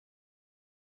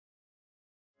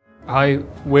Hi,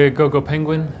 we're GoGo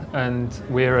Penguin and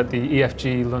we're at the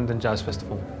EFG London Jazz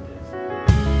Festival.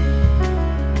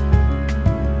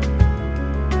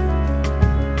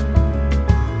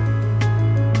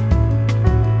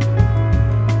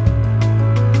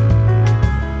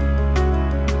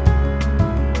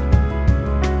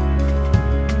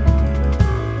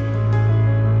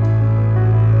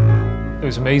 It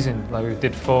was amazing. Like, we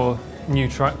did 4 new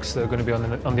tracks that are going to be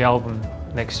on the album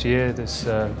next year. There's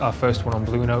our first one on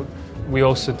Blue Note. We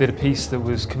also did a piece that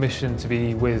was commissioned to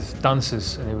be with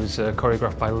dancers, and it was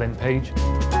choreographed by Lynne Page.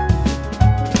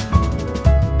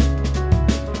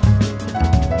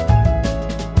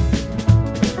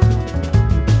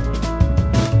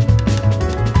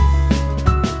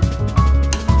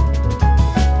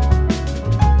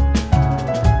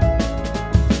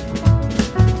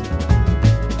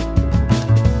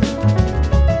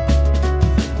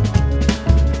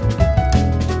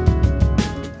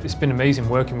 It's been amazing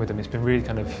working with them. It's been really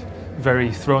kind of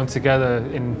very thrown together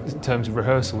in terms of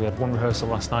rehearsal. We had 1 rehearsal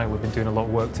last night. We've been doing a lot of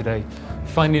work today.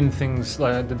 Finding things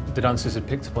like the dancers had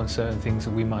picked up on certain things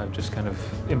that we might have just kind of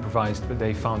improvised, but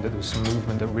they found that there was some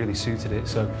movement that really suited it.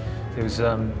 So it was,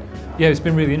 yeah, it's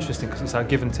been really interesting because it's our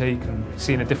give and take and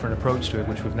seeing a different approach to it,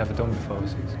 which we've never done before.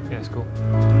 So yeah, it's cool.